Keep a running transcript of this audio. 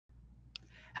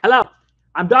Hello,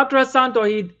 I'm Dr. Hassaan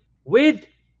Tohid with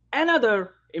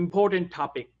another important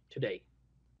topic today: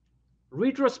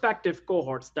 retrospective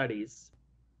cohort studies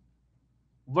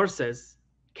versus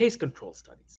case control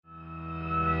studies.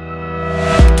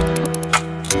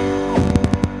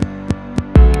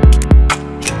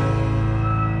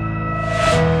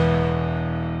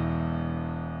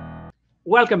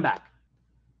 Welcome back.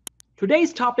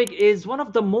 Today's topic is one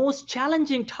of the most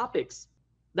challenging topics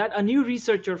that a new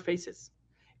researcher faces.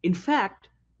 In fact,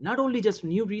 not only just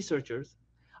new researchers,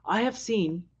 I have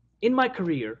seen in my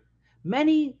career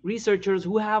many researchers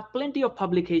who have plenty of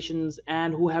publications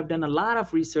and who have done a lot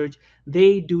of research.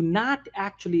 They do not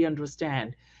actually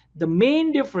understand the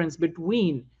main difference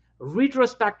between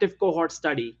retrospective cohort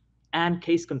study and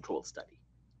case control study.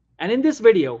 And in this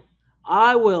video,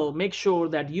 I will make sure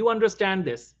that you understand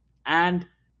this and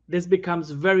this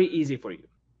becomes very easy for you.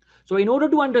 So in order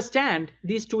to understand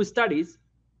these two studies,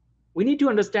 we need to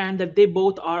understand that they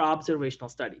both are observational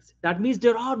studies. That means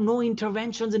there are no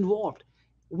interventions involved.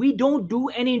 We don't do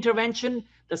any intervention.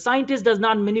 The scientist does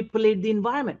not manipulate the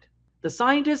environment. The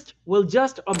scientist will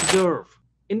just observe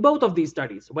in both of these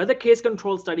studies, whether case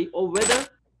control study or whether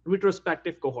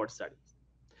retrospective cohort studies.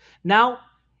 Now,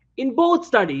 in both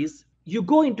studies, you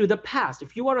go into the past.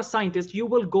 If you are a scientist, you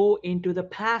will go into the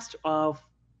past of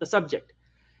the subject.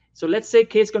 So let's say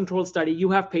case control study,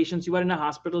 you have patients, you are in a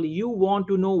hospital, you want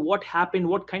to know what happened,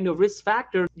 what kind of risk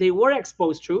factor they were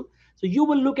exposed to. So you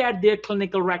will look at their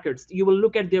clinical records, you will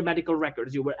look at their medical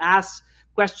records, you will ask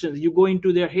questions, you go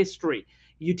into their history,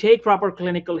 you take proper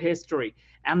clinical history,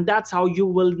 and that's how you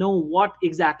will know what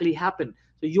exactly happened.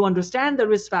 So you understand the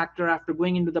risk factor after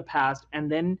going into the past,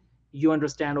 and then you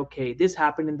understand, okay, this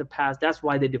happened in the past, that's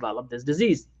why they developed this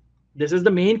disease. This is the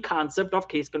main concept of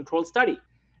case control study.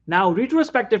 Now,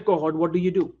 retrospective cohort, what do?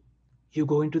 You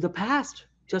go into the past,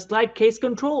 just like case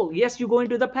control. Yes, you go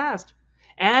into the past.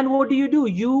 And what do?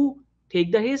 You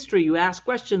take the history, you ask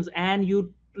questions, and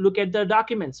you look at the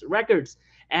documents, records,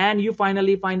 and you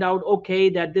finally find out,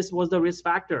 okay, that this was the risk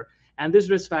factor, and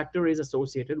this risk factor is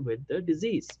associated with the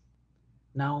disease.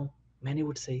 Now, many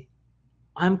would say,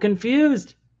 I'm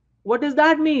confused. What does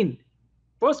that mean?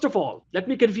 First of all, let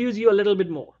me confuse you a little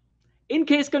bit more. In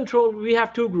case control, we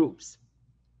have two groups: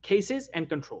 cases and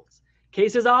controls.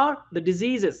 Cases are the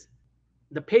diseases,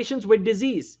 the patients with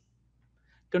disease.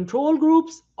 Control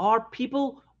groups are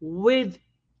people with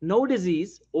no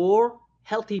disease or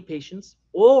healthy patients,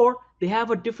 or they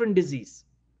have a different disease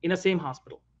in a same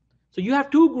hospital. So you have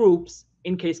two groups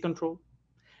in case control.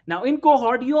 Now in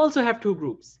cohort, you also have two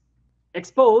groups: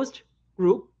 exposed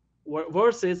group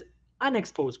versus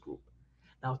unexposed group.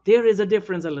 Now there is a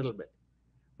difference a little bit.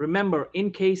 Remember,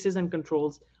 in cases and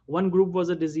controls, one group was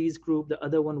a disease group, the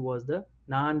other one was the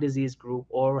non-disease group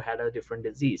or had a different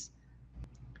disease.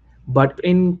 But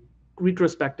in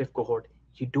retrospective cohort,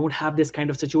 you don't have this kind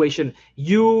of situation.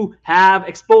 You have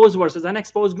exposed versus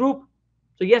unexposed group.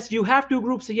 So yes, you have two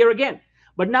groups here again.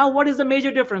 But now what is the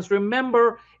major difference?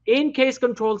 Remember, in case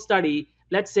control study,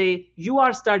 let's say you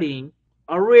are studying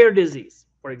a rare disease,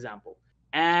 for example,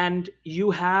 and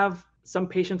you have some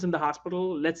patients in the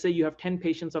hospital. Let's say you have 10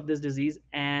 patients of this disease,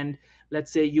 and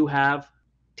let's say you have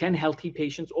 10 healthy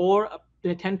patients or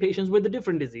 10 patients with a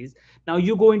different disease. Now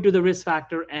you go into the risk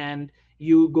factor and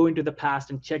you go into the past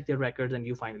and check their records, and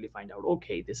you finally find out,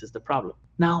 okay, this is the problem.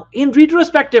 Now in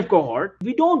retrospective cohort,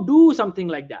 we don't do something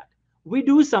like that. We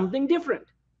do something different.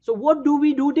 So what do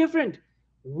we do different?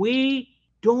 We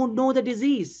don't know the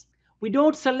disease. We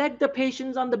don't select the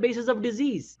patients on the basis of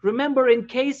disease. Remember, in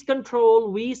case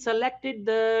control, we selected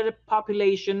the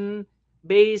population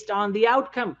based on the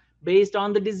outcome, based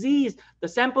on the disease. The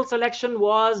sample selection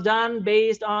was done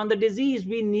based on the disease.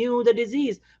 We knew the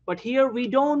disease. But here we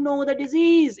don't know the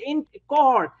disease. In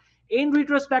cohort, in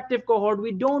retrospective cohort,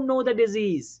 we don't know the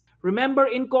disease. Remember,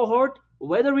 in cohort,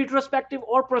 whether retrospective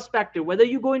or prospective, whether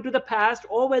you go into the past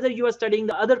or whether you are studying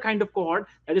the other kind of cohort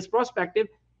that is prospective,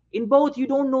 in both, you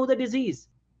don't know the disease.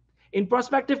 In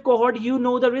prospective cohort, you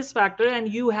know the risk factor and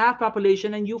you have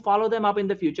population and you follow them up in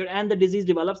the future and the disease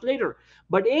develops later.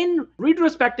 But in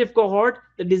retrospective cohort,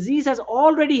 the disease has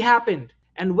already happened.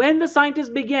 And when the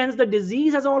scientist begins, the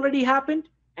disease has already happened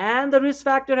and the risk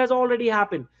factor has already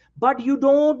happened. But you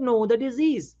don't know the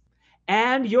disease.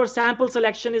 And your sample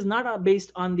selection is not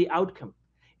based on the outcome.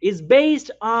 It's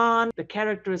based on the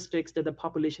characteristics that the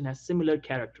population has similar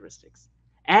characteristics.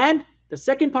 And the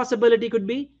second possibility could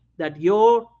be that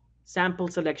your sample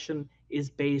selection is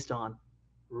based on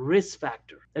risk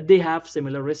factor, that they have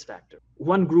similar risk factor.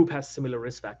 One group has similar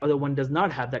risk factor, other one does not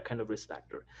have that kind of risk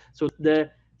factor. So the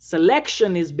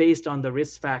selection is based on the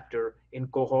risk factor in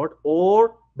cohort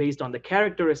or based on the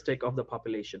characteristic of the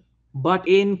population. But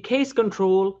in case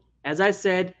control, as I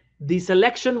said, the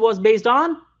selection was based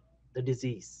on the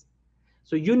disease.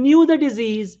 So you knew the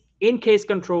disease in case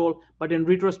control, but in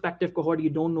retrospective cohort, you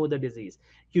don't know the disease.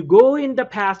 You go in the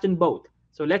past in both.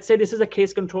 So let's say this is a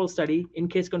case control study. In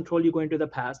case control, you go into the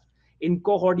past. In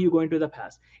cohort, you go into the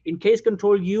past. In case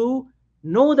control, you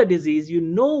know the disease. You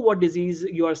know what disease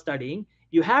you are studying.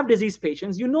 You have disease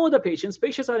patients. You know the patients.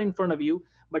 Patients are in front of you.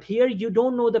 But here, you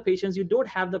don't know the patients. You don't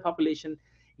have the population.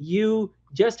 You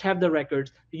just have the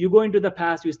records. You go into the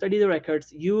past. You study the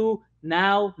records. You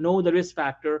now know the risk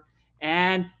factor,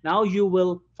 and now you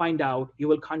will find out, you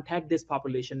will contact this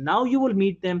population, now you will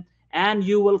meet them, and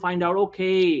you will find out,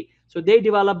 okay, so they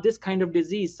developed this kind of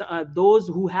disease. Those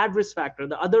who had risk factor,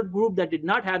 the other group that did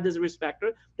not have this risk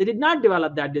factor, they did not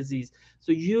develop that disease.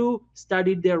 So you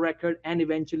studied their record, and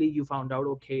eventually you found out,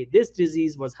 okay, this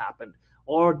disease was happened,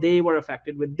 or they were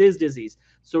affected with this disease.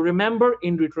 So remember,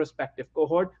 in retrospective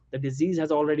cohort, the disease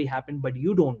has already happened, but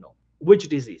you don't know which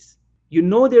disease. You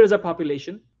know there is a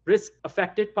population, risk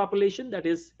affected population, that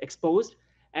is exposed,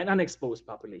 and unexposed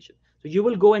population. So you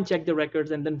will go and check the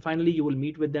records, and then finally you will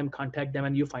meet with them, contact them,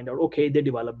 and you find out, okay, they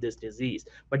developed this disease.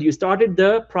 But you started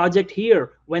the project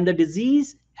here when the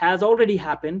disease has already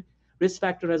happened, risk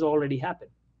factor has already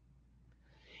happened.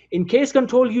 In case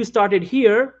control, you started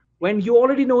here when you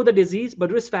already know the disease,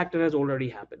 but risk factor has already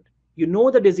happened. You know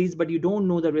the disease, but you don't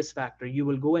know the risk factor. You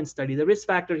will go and study the risk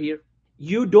factor here.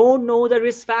 You don't know the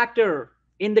risk factor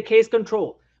in the case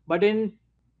control, but in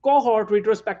cohort,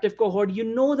 retrospective cohort, you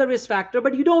know the risk factor,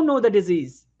 but you don't know the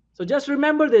disease. So just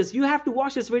remember this. You have to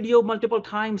watch this video multiple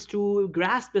times to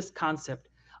grasp this concept.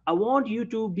 I want you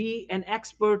to be an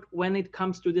expert when it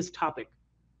comes to this topic.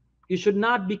 You should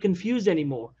not be confused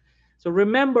anymore. So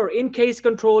remember, in case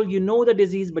control, you know the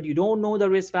disease, but you don't know the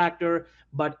risk factor.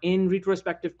 But in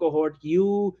retrospective cohort,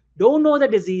 you don't know the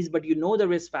disease, but you know the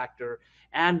risk factor.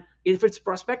 And if it's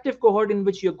prospective cohort in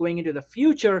which you're going into the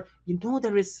future, you know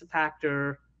the risk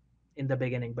factor in the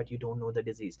beginning, but you don't know the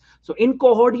disease. So in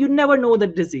cohort, you never know the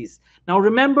disease. Now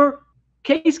remember,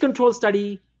 case control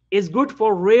study is good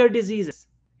for rare diseases.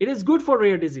 It is good for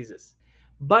rare diseases.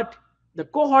 But the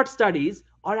cohort studies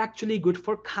are actually good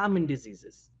for common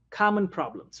diseases, common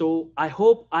problems. So I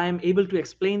hope I am able to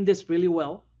explain this really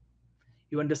well.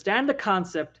 You understand the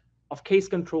concept of case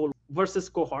control versus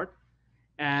cohort,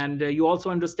 and you also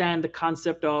understand the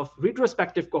concept of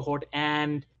retrospective cohort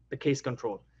and the case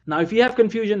control. Now, if you have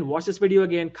confusion, watch this video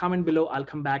again, comment below. I'll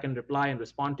come back and reply and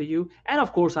respond to you. And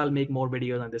of course, I'll make more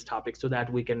videos on this topic so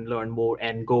that we can learn more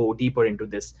and go deeper into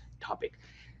this topic.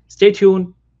 Stay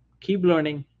tuned, keep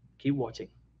learning, keep watching.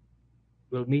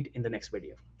 We'll meet in the next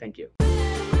video. Thank you.